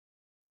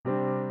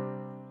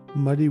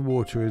Muddy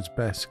water is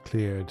best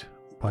cleared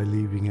by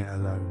leaving it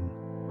alone.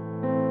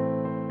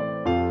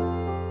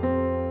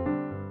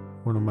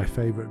 One of my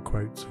favourite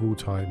quotes of all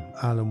time,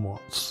 Alan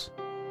Watts.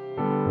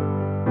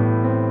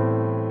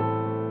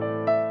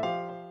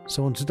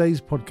 So on today's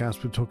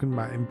podcast, we're talking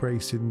about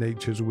embracing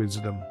nature's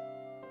wisdom,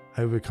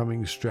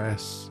 overcoming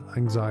stress,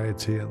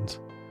 anxiety, and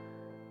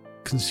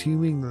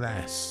consuming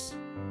less.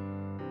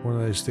 One of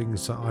those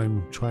things that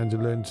I'm trying to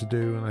learn to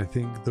do, and I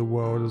think the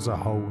world as a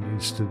whole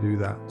needs to do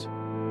that.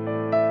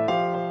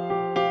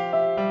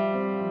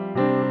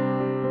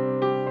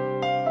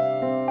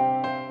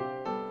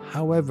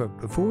 However,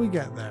 before we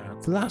get there,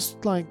 for the last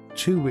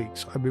 2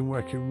 weeks, I've been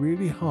working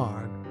really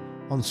hard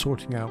on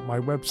sorting out my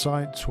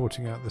website,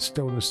 sorting out the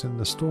Stillness in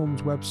the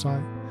Storms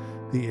website,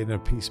 the Inner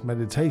Peace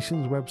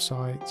Meditations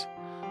website,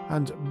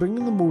 and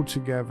bringing them all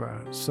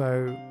together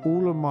so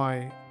all of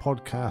my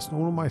podcasts and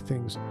all of my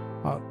things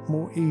are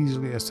more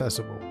easily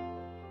accessible.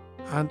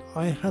 And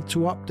I had to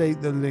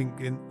update the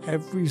link in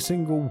every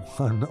single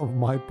one of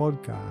my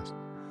podcasts.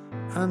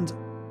 And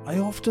I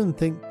often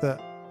think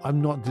that I'm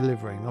not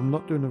delivering, I'm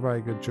not doing a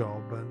very good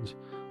job, and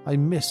I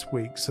miss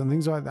weeks and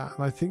things like that,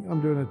 and I think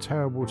I'm doing a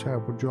terrible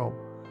job.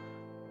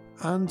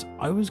 And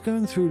I was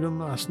going through them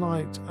last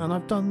night, and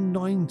I've done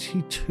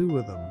 92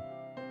 of them.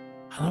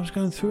 And I was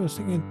going through and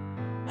thinking,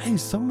 hey,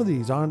 some of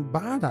these aren't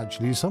bad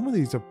actually, some of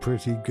these are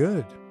pretty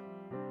good.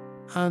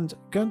 And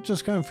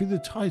just going through the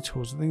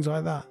titles and things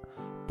like that,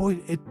 boy,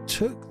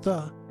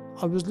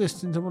 I was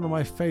listening to one of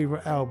my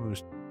favourite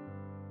albums,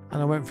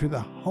 and I went through the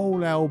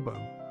whole album,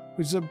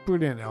 which is a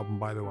brilliant album,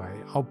 by the way.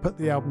 I'll put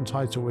the album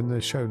title in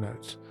the show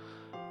notes.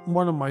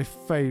 One of my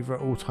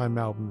favourite all-time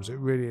albums, it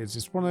really is.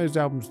 It's one of those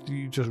albums that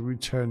you just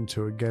return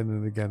to again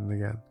and again and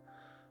again.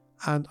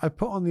 And I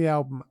put on the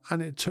album,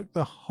 and it took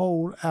the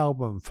whole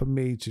album for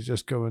me to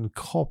just go and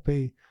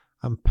copy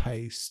and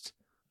paste.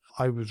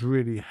 I was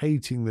really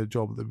hating the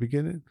job at the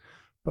beginning,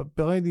 but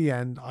by the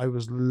end, I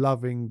was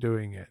loving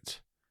doing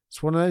it.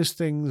 It's one of those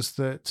things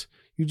that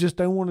you just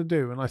don't want to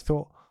do. And I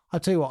thought, I'll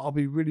tell you what, I'll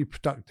be really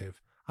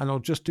productive, and I'll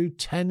just do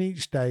 10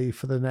 each day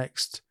for the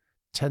next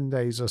 10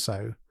 days or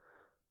so.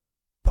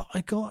 But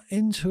I got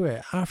into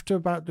it. After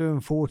about doing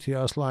 40,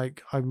 I was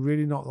like, I'm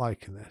really not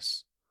liking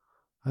this.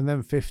 And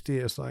then 50,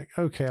 it's like,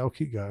 okay, I'll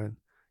keep going.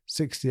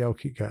 60, I'll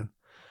keep going.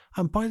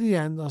 And by the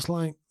end, I was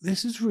like,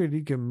 this is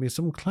really giving me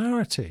some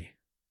clarity.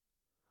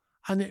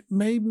 And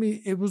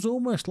it was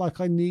almost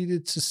like I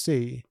needed to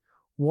see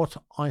what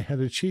I had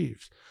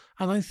achieved.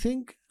 And I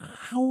think,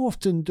 how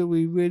often do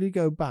we really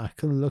go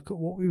back and look at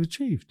what we've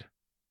achieved?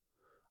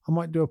 I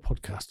might do a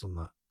podcast on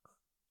that.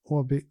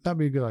 That'd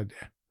be a good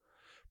idea.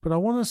 But I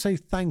want to say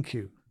thank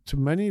you to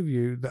many of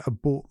you that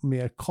have bought me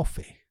a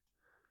coffee,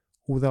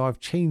 although I've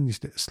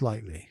changed it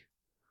slightly.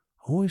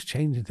 I'm always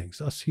changing things.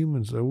 Us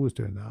humans are always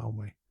doing that, aren't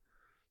we?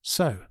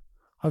 So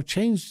I've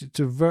changed it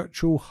to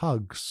virtual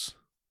hugs.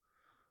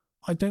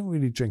 I don't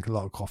really drink a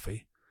lot of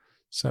coffee,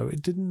 so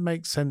it didn't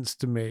make sense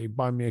to me,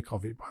 buy me a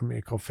coffee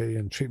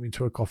and treat me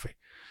to a coffee.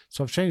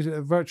 So I've changed it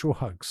to virtual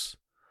hugs.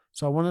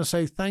 So I want to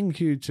say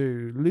thank you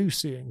to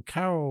Lucy and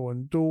Carol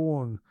and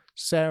Dawn,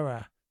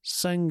 Sarah,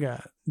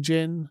 Senga,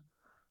 Jin,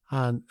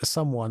 and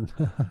someone,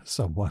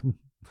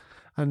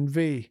 and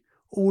V,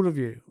 all of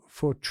you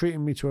for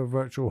treating me to a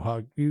virtual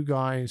hug. You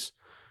guys,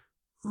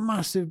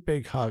 massive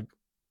big hug.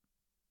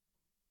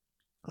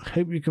 I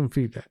hope you can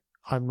feel it.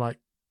 I'm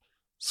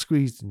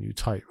squeezing you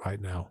tight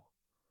right now.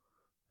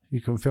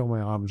 You can feel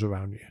my arms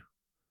around you.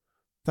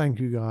 Thank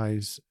you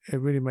guys. It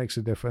really makes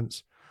a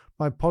difference.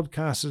 My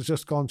podcast has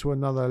just gone to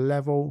another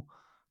level,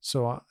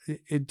 so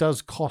it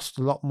does cost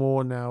a lot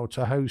more now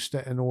to host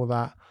it and all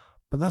that.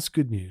 But that's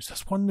good news.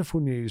 That's wonderful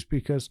news,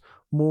 because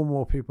more and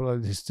more people are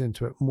listening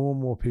to it. More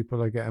and more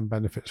people are getting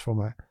benefits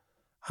from it.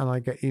 And I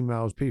get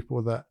emails,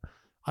 people that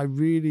I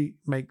really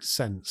make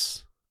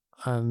sense.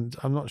 And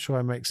I'm not sure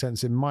I make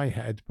sense in my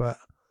head, but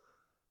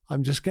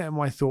I'm just getting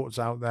my thoughts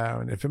out there.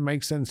 And if it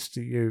makes sense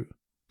to you,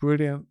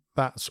 brilliant.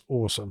 That's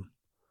awesome.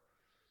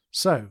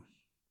 So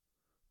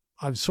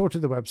I've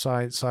sorted the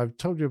websites. I've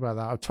told you about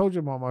that. I've told you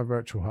about my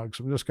virtual hugs.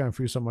 I'm just going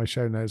through some of my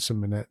show notes in a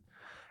minute.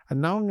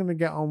 And now I'm going to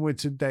get on with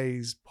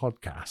today's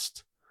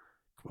podcast.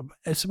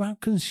 It's about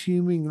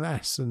consuming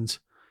less and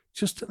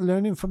just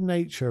learning from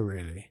nature,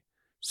 really.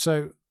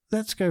 So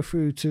let's go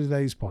through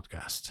today's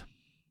podcast.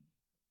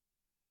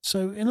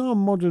 So in our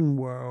modern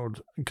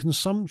world,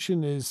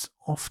 consumption is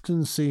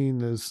often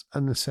seen as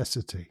a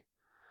necessity.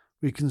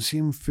 We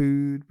consume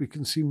food, we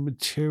consume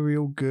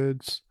material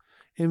goods,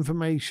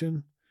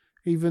 information,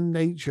 even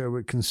nature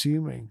we're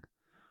consuming.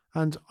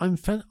 And I'm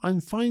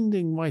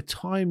finding my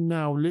time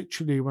now,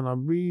 literally, when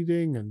I'm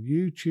reading and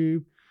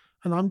YouTube,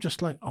 and I'm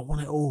just like, I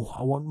want it all.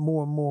 I want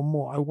more and more and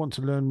more. I want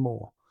to learn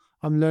more.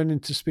 I'm learning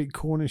to speak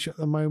Cornish at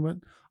the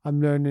moment. I'm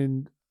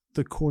learning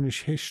the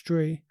Cornish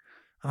history,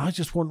 and I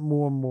just want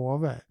more and more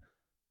of it.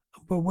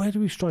 But where do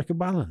we strike a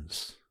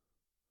balance?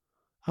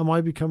 Am I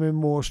becoming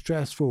more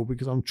stressful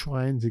because I'm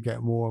trying to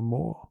get more and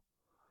more?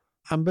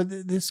 But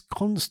this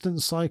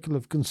constant cycle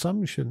of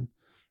consumption,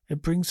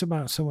 it brings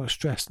about so much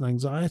stress and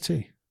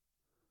anxiety.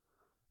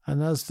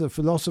 And as the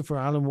philosopher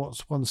Alan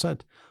Watts once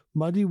said,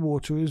 muddy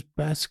water is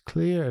best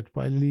cleared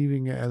by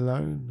leaving it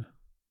alone.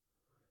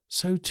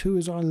 So too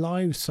is our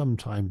lives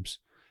sometimes.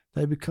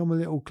 They become a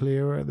little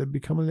clearer, they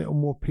become a little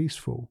more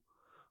peaceful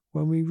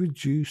when we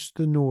reduce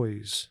the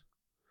noise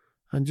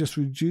and just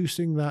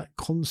reducing that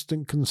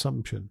constant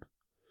consumption.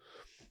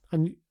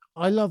 And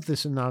I love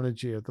this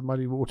analogy of the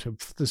muddy water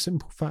for the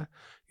simple fact,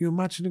 you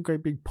imagine a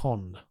great big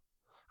pond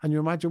and you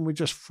imagine we're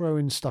just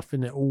throwing stuff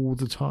in it all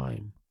the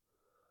time.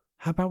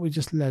 How about we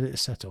just let it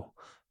settle?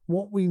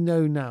 What we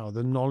know now,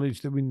 the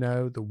knowledge that we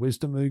know, the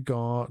wisdom that we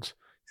got,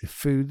 the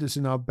food that's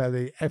in our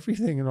belly,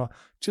 everything in our,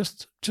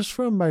 just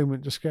for a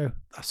moment, just go,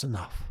 that's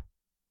enough.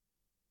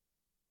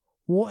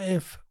 What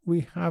if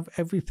we have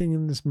everything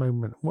in this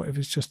moment? What if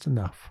it's just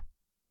enough?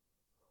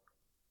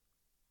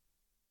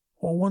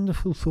 What a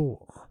wonderful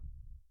thought.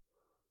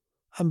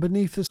 And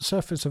beneath the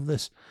surface of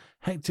this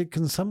hectic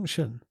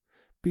consumption,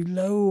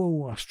 below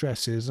all our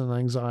stresses and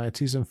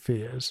anxieties and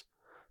fears,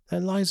 there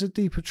lies a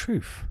deeper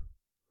truth,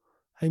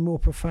 a more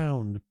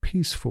profound,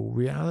 peaceful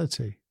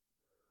reality,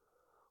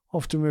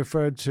 often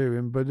referred to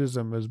in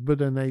Buddhism as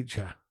Buddha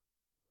nature.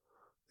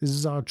 This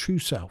is our true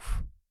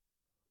self,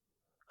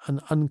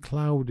 and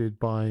unclouded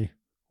by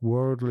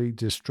worldly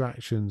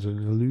distractions and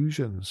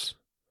illusions.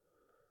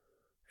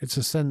 It's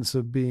a sense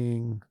of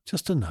being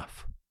just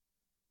enough,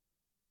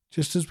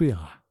 just as we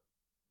are,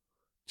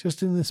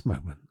 just in this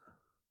moment.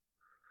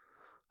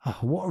 Oh,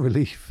 what a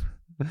relief.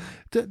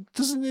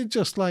 Doesn't it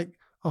just like,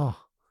 oh,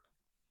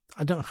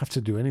 I don't have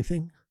to do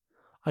anything.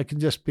 I can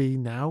just be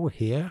now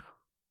here.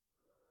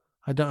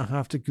 I don't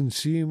have to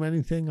consume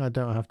anything. I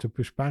don't have to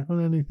push back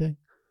on anything.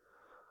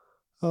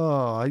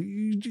 Oh,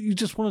 you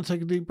just want to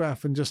take a deep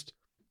breath and just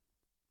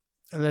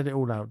let it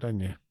all out,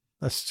 don't you?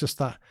 That's just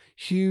that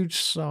huge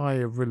sigh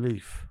of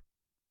relief.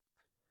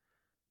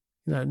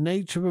 You know,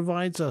 nature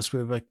provides us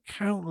with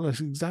countless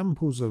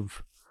examples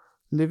of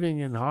living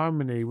in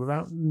harmony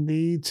without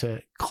need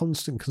to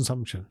constant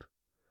consumption.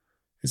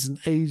 It's an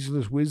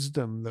ageless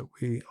wisdom that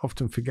we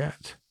often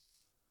forget.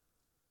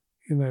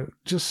 You know,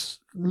 just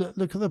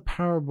look at the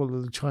parable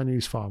of the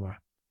Chinese farmer.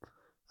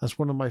 That's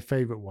one of my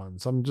favorite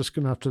ones. I'm just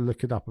going to have to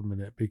look it up a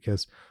minute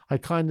because I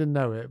kind of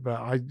know it, but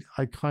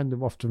I kind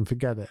of often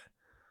forget it.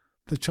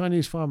 The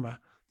Chinese farmer.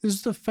 This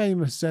is the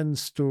famous Zen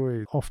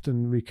story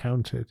often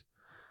recounted.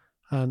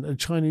 And a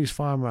Chinese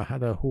farmer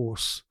had a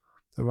horse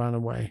that ran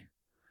away.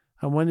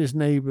 And when his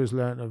neighbours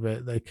learnt of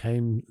it, they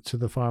came to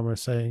the farmer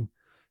saying,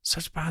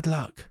 "Such bad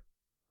luck."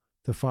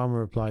 The farmer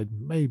replied,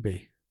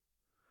 "Maybe."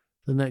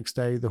 The next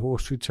day, the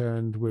horse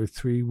returned with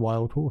 3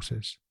 wild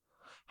horses.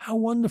 "How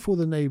wonderful,"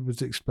 the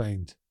neighbours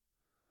explained.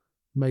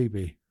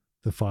 "Maybe,"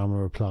 the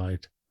farmer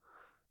replied.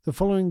 The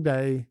following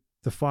day,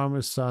 the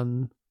farmer's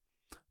son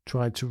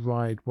tried to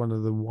ride one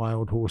of the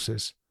wild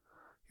horses.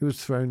 He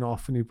was thrown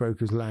off and he broke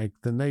his leg.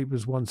 The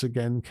neighbours once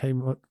again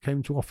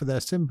came to offer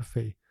their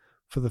sympathy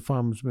for the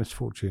farmer's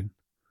misfortune.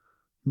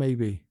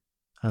 "Maybe,"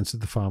 answered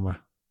the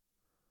farmer.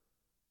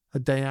 A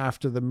day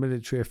after, the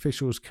military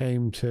officials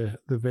came to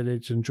the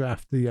village and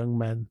drafted the young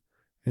men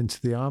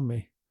into the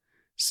army.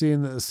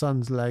 Seeing that the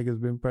son's leg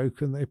had been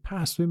broken, they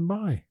passed him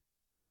by.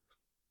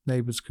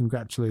 Neighbours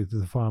congratulated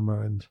the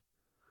farmer and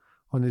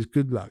on his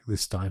good luck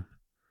this time.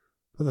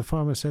 But the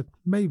farmer said,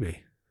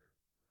 "Maybe."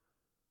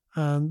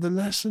 And the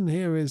lesson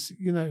here is,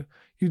 you know,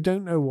 you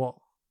don't know what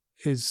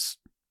is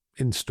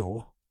in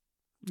store.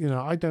 You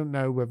know, I don't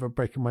know whether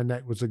breaking my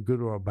neck was a good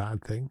or a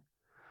bad thing.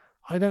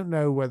 I don't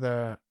know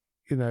whether,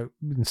 you know,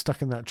 being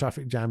stuck in that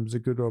traffic jam is a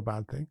good or a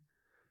bad thing.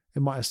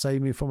 It might have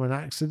saved me from an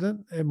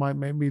accident. It might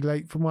make me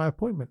late for my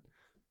appointment.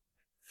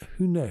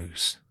 Who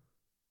knows?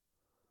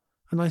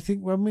 And I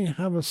think when we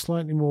have a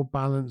slightly more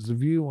balanced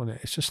view on it,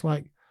 it's just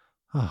like,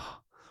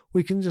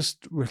 we can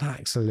just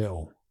relax a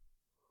little.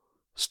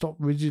 Stop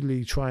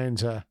rigidly trying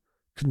to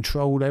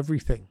control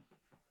everything.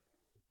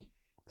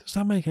 Does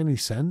that make any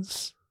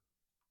sense?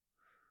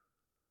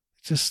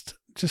 Just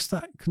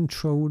that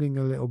controlling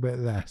a little bit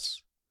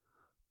less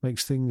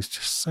makes things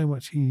just so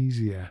much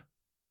easier.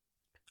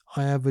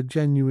 I have a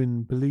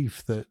genuine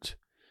belief that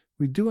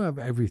we do have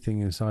everything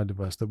inside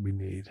of us that we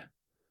need.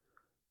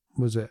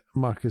 Was it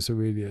Marcus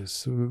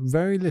Aurelius?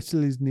 Very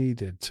little is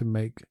needed to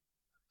make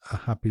a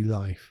happy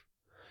life.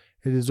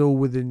 It is all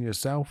within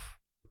yourself,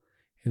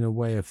 in your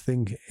way of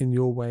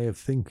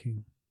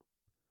thinking.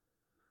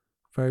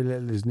 Very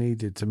little is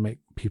needed to make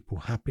people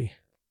happy.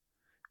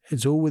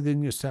 It's all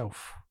within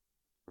yourself.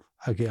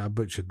 Okay, I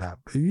butchered that,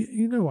 but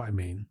you know what I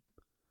mean.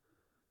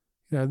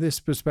 You know, this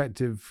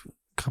perspective,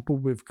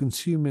 coupled with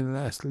consuming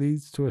less,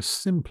 leads to a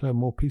simpler,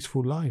 more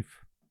peaceful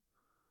life.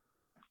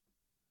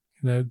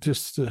 You know,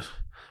 just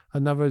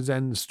another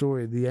Zen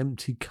story, the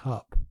empty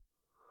cup.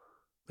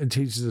 It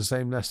teaches the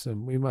same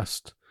lesson. We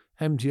must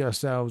empty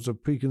ourselves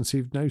of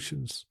preconceived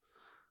notions.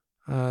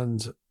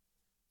 And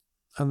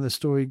the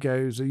story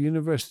goes, a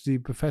university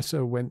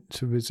professor went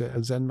to visit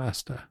a Zen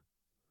master.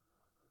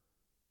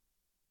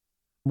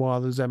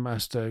 While the Zen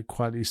master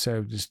quietly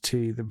served his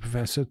tea, the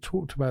professor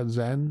talked about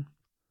Zen.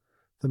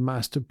 The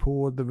master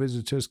poured the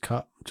visitor's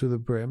cup to the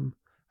brim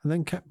and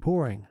then kept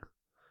pouring.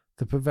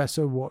 The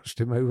professor watched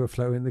him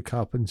overflowing the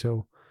cup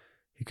until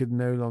he could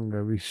no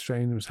longer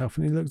restrain himself,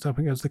 and he looked up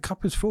and goes, "The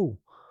cup is full.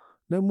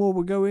 No more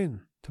will go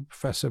in," the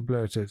professor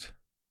blurted.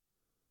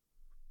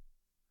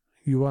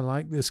 "You are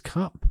like this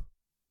cup,"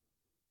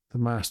 the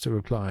master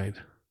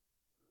replied.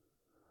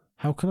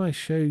 "How can I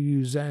show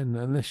you Zen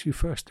unless you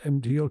first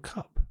empty your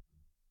cup?"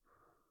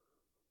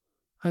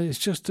 And it's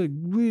just a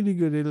really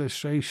good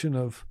illustration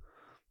of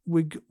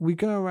we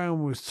go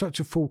around with such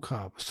a full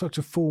cup, such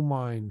a full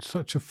mind,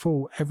 such a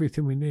full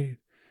everything we need,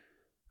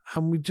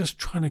 and we're just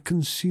trying to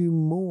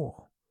consume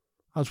more.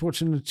 I was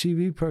watching a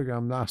TV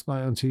program last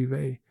night on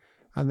TV,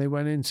 and they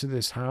went into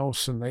this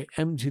house and they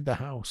emptied the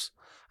house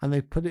and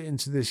they put it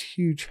into this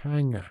huge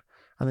hanger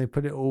and they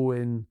put it all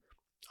in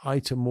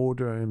item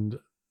order and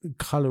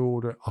color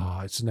order. Oh,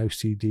 it's an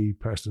OCD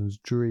person's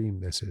dream,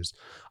 this is.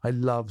 I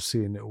love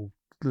seeing it all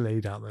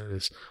laid out like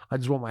this. I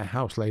just want my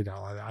house laid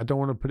out like that. I don't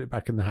want to put it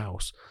back in the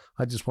house.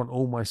 I just want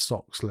all my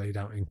socks laid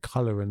out in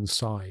color and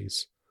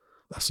size.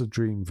 That's a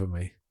dream for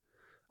me.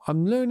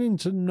 I'm learning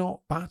to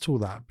not battle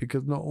that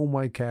because not all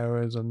my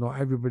carers and not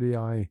everybody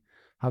I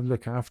have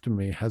look after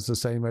me has the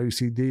same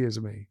OCD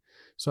as me.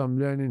 So I'm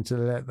learning to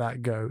let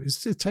that go.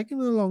 It's taken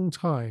a long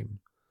time.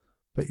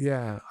 But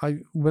yeah,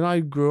 when I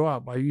grew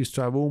up, I used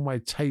to have all my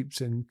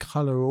tapes in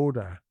color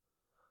order.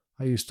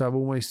 I used to have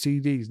all my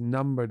CDs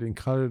numbered in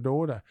colored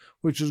order,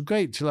 which was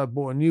great till I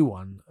bought a new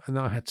one. And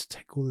I had to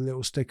take all the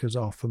little stickers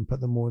off and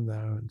put them all in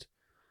there. And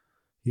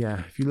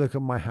yeah, if you look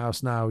at my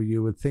house now,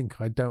 you would think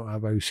I don't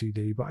have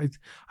OCD. But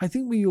I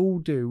think we all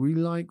do. We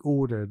like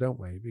order, don't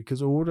we?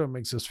 Because order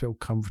makes us feel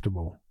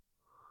comfortable.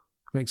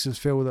 Makes us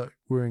feel that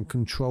we're in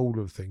control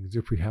of things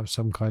if we have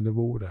some kind of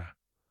order.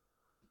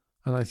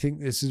 And I think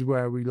this is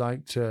where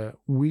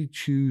we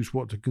choose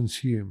what to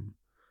consume.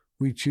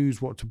 We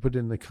choose what to put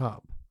in the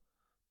cup.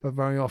 But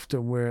very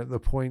often we're at the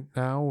point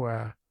now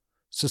where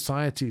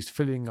society is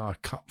filling our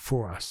cup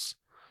for us.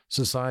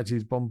 Society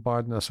is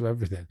bombarding us with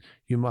everything.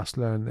 You must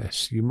learn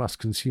this. You must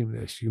consume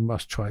this. You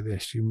must try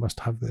this. You must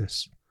have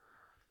this.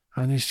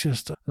 And it's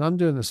just, and I'm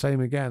doing the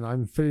same again.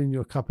 I'm filling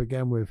your cup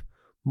again with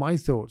my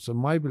thoughts and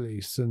my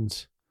beliefs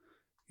and,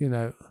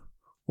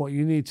 what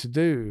you need to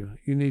do.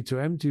 You need to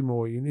empty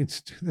more. You need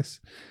to do this.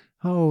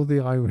 Oh, the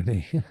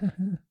irony.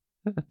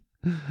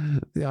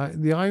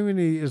 The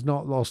irony is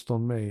not lost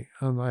on me,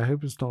 and I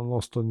hope it's not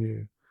lost on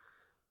you.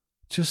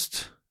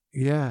 Just,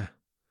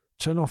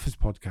 turn off his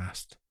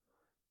podcast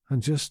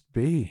and just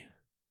be.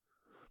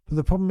 But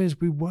the problem is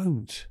we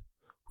won't.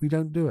 We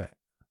don't do it.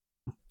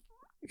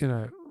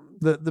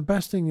 The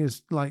best thing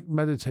is like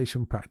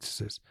meditation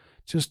practices,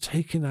 just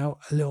taking out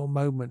a little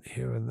moment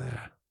here and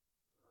there.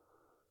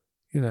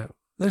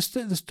 Let's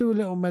do a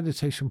little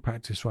meditation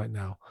practice right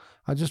now.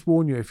 I just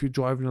warn you, if you're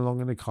driving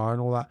along in a car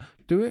and all that,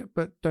 do it,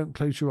 but don't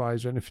close your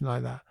eyes or anything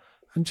like that.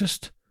 And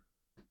just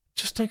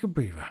take a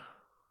breather.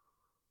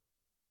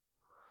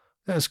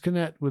 Let's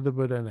connect with the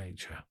Buddha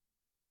nature.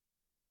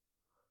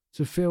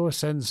 To feel a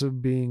sense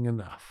of being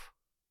enough.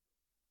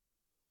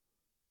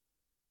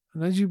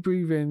 And as you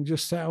breathe in,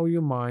 just settle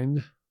your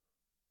mind.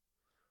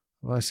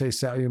 When I say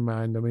settle your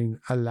mind, I mean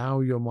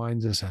allow your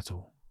mind to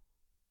settle.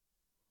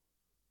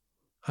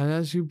 And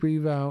as you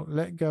breathe out,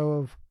 let go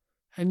of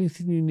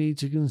anything you need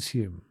to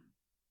consume,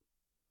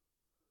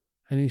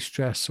 any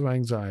stress or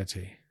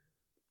anxiety.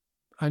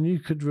 And you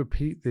could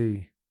repeat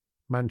the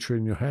mantra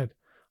in your head,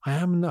 I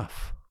am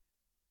enough.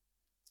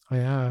 I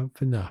have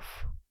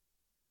enough.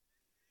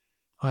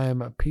 I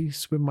am at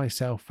peace with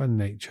myself and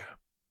nature.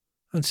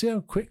 And see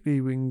how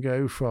quickly we can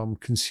go from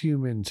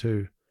consuming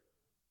to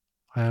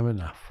I am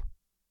enough.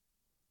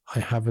 I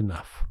have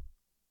enough.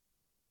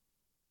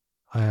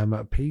 I am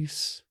at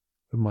peace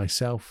with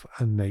myself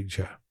and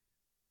nature.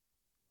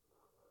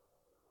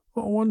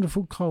 What a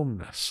wonderful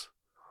calmness.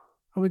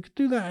 And we could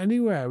do that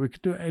anywhere. We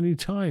could do it any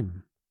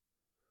time.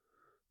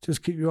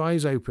 Just keep your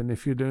eyes open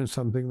if you're doing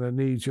something that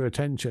needs your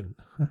attention.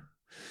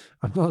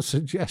 I'm not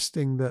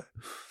suggesting that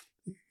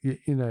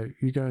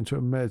you go into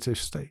a meditative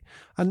state.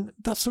 And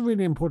that's a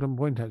really important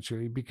point,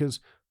 actually, because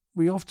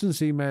we often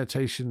see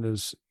meditation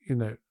as,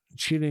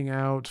 chilling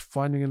out,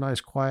 finding a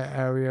nice quiet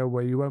area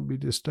where you won't be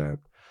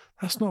disturbed.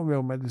 That's not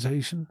real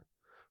meditation.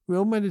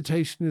 Real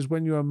meditation is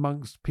when you're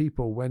amongst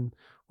people, when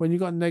you've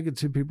got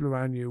negative people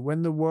around you,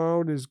 when the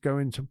world is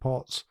going to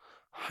pots.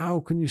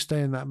 How can you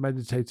stay in that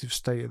meditative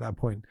state at that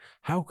point?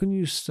 How can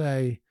you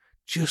stay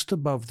just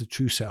above the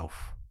true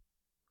self?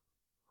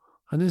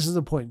 And this is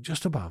the point,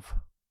 just above.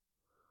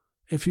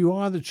 If you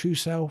are the true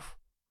self,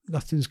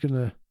 nothing's going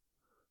to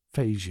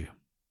faze you.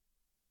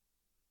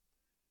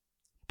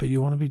 But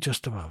you want to be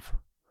just above,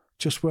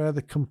 just where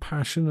the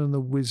compassion and the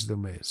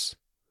wisdom is,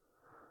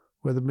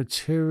 where the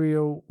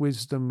material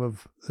wisdom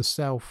of the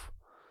self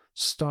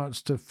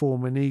starts to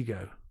form an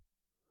ego.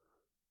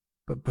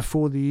 But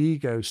before the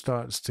ego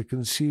starts to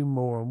consume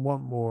more and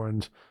want more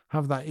and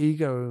have that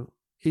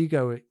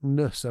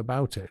egoicness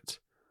about it,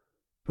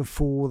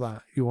 before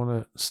that, you want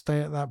to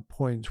stay at that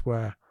point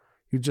where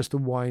you're just a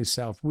wise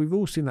self. We've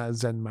all seen that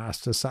Zen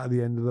master sat at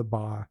the end of the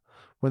bar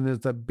when there's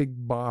that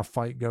big bar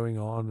fight going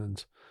on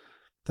and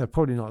They're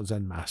probably not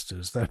Zen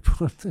masters. They're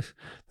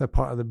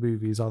part of the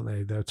movies, aren't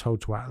they? They're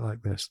told to act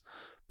like this.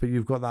 But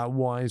you've got that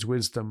wise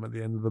wisdom at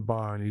the end of the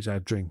bar, and he's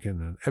out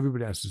drinking, and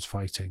everybody else is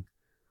fighting.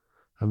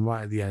 And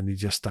right at the end, he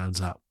just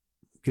stands up,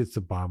 gives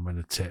the barman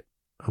a tip,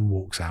 and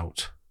walks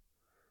out.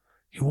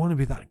 You want to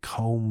be that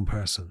calm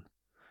person.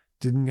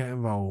 Didn't get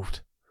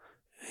involved.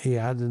 He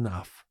had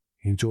enough.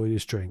 He enjoyed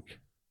his drink.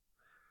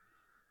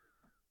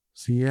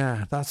 So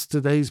yeah, that's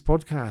today's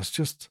podcast.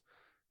 Just,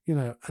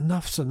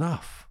 enough's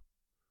enough.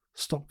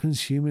 Stop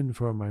consuming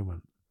for a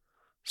moment.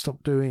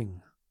 Stop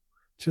doing.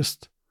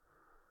 Just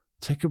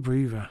take a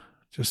breather.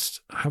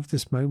 Just have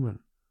this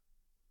moment.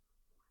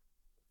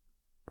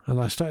 And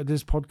I started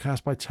this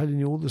podcast by telling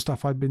you all the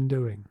stuff I've been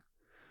doing,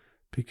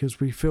 because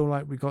we feel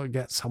like we got to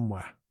get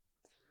somewhere.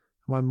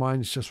 My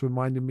mind's just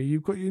reminding me,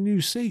 you've got your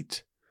new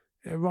seat.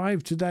 It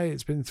arrived today.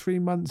 It's been 3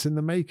 months in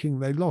the making.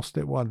 They lost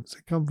it once.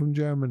 It come from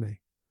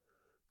Germany.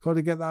 Got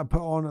to get that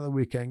put on at the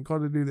weekend. Got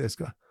to do this.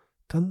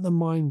 Doesn't the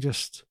mind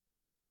just,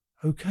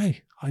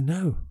 okay, I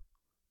know.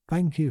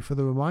 Thank you for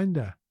the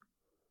reminder.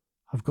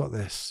 I've got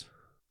this.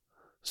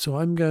 So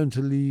I'm going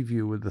to leave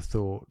you with the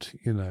thought,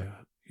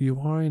 you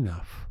are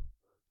enough.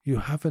 You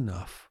have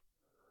enough.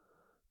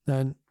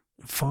 Then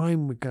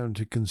fine, we're going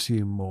to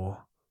consume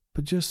more.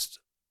 But just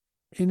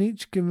in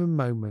each given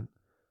moment,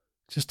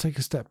 just take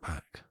a step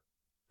back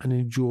and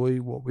enjoy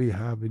what we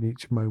have in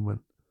each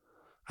moment.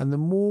 And the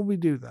more we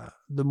do that,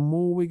 the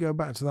more we go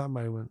back to that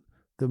moment,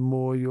 the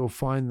more you'll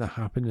find the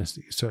happiness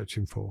that you're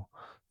searching for,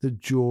 the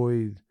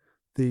joy,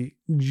 the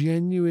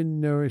genuine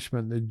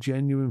nourishment, the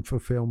genuine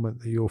fulfillment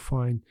that you'll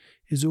find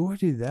is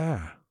already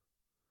there.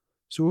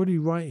 It's already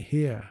right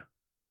here.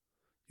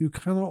 You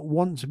cannot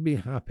want to be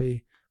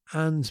happy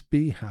and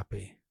be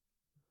happy.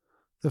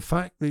 The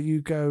fact that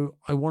you go,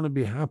 I want to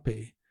be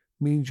happy,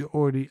 means you're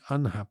already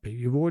unhappy.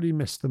 You've already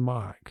missed the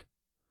mark.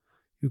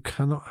 You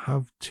cannot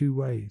have two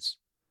ways.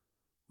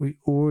 We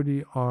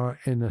already are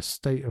in a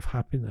state of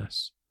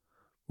happiness.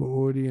 We're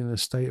already in a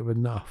state of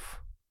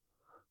enough.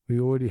 We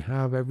already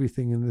have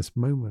everything in this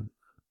moment.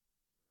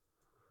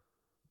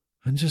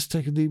 And just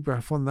take a deep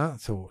breath on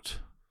that thought.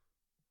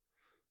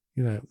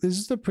 This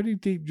is a pretty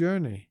deep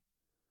journey.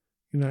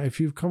 If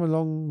you've come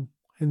along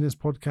in this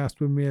podcast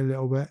with me a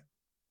little bit,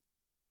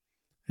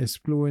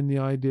 exploring the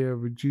idea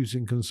of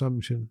reducing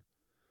consumption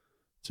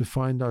to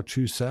find our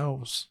true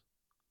selves,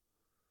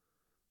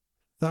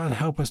 that'll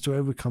help us to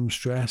overcome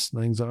stress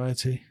and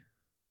anxiety.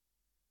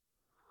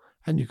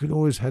 And you can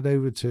always head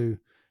over to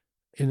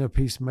Inner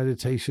Peace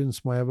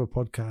Meditations, my other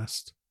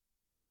podcast.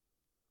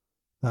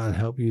 That'll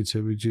help you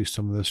to reduce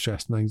some of the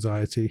stress and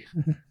anxiety.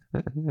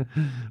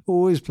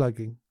 Always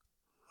plugging.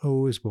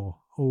 Always more.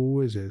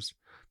 Always is.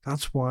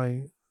 That's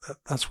what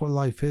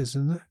life is,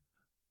 isn't it?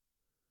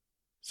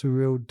 It's a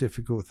real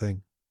difficult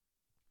thing.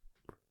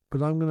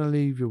 But I'm going to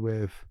leave you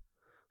with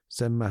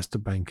Zen Master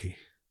Banki.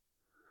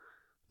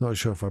 Not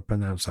sure if I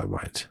pronounced that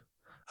right.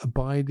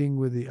 Abiding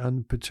with the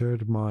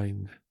unperturbed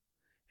mind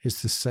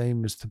is the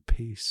same as the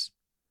peace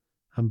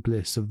and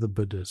bliss of the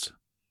Buddhas.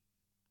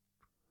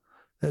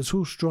 Let's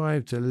all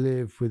strive to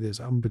live with this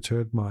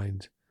unperturbed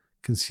mind,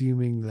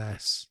 consuming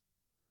less,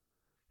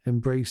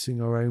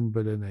 embracing our own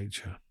Buddha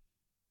nature.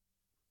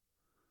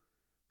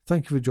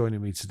 Thank you for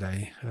joining me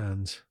today,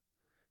 and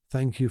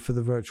thank you for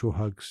the virtual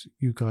hugs.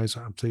 You guys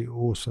are absolutely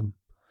awesome.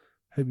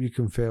 Hope you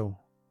can feel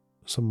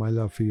some of my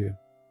love for you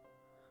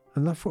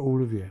and love for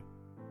all of you.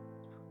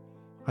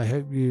 I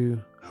hope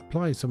you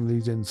apply some of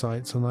these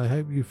insights, and I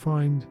hope you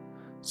find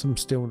some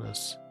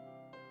stillness.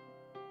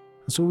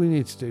 That's all we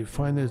need to do,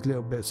 find those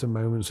little bits and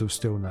moments of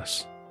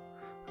stillness.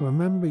 And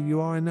remember,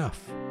 you are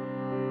enough.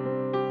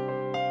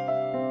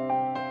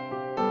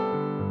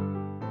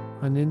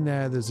 And in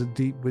there's a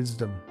deep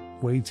wisdom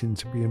waiting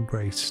to be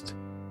embraced.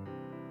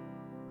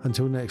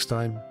 Until next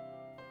time,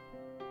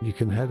 you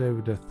can head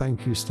over to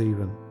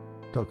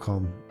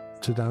thankyousteven.com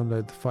to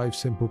download the 5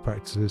 simple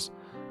practices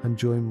and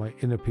join my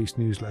Inner Peace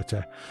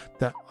newsletter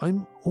that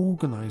I'm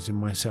organising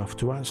myself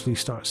to actually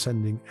start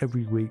sending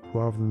every week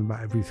rather than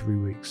about every 3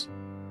 weeks.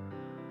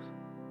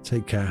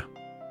 Take care.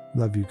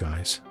 Love you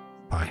guys.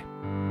 Bye.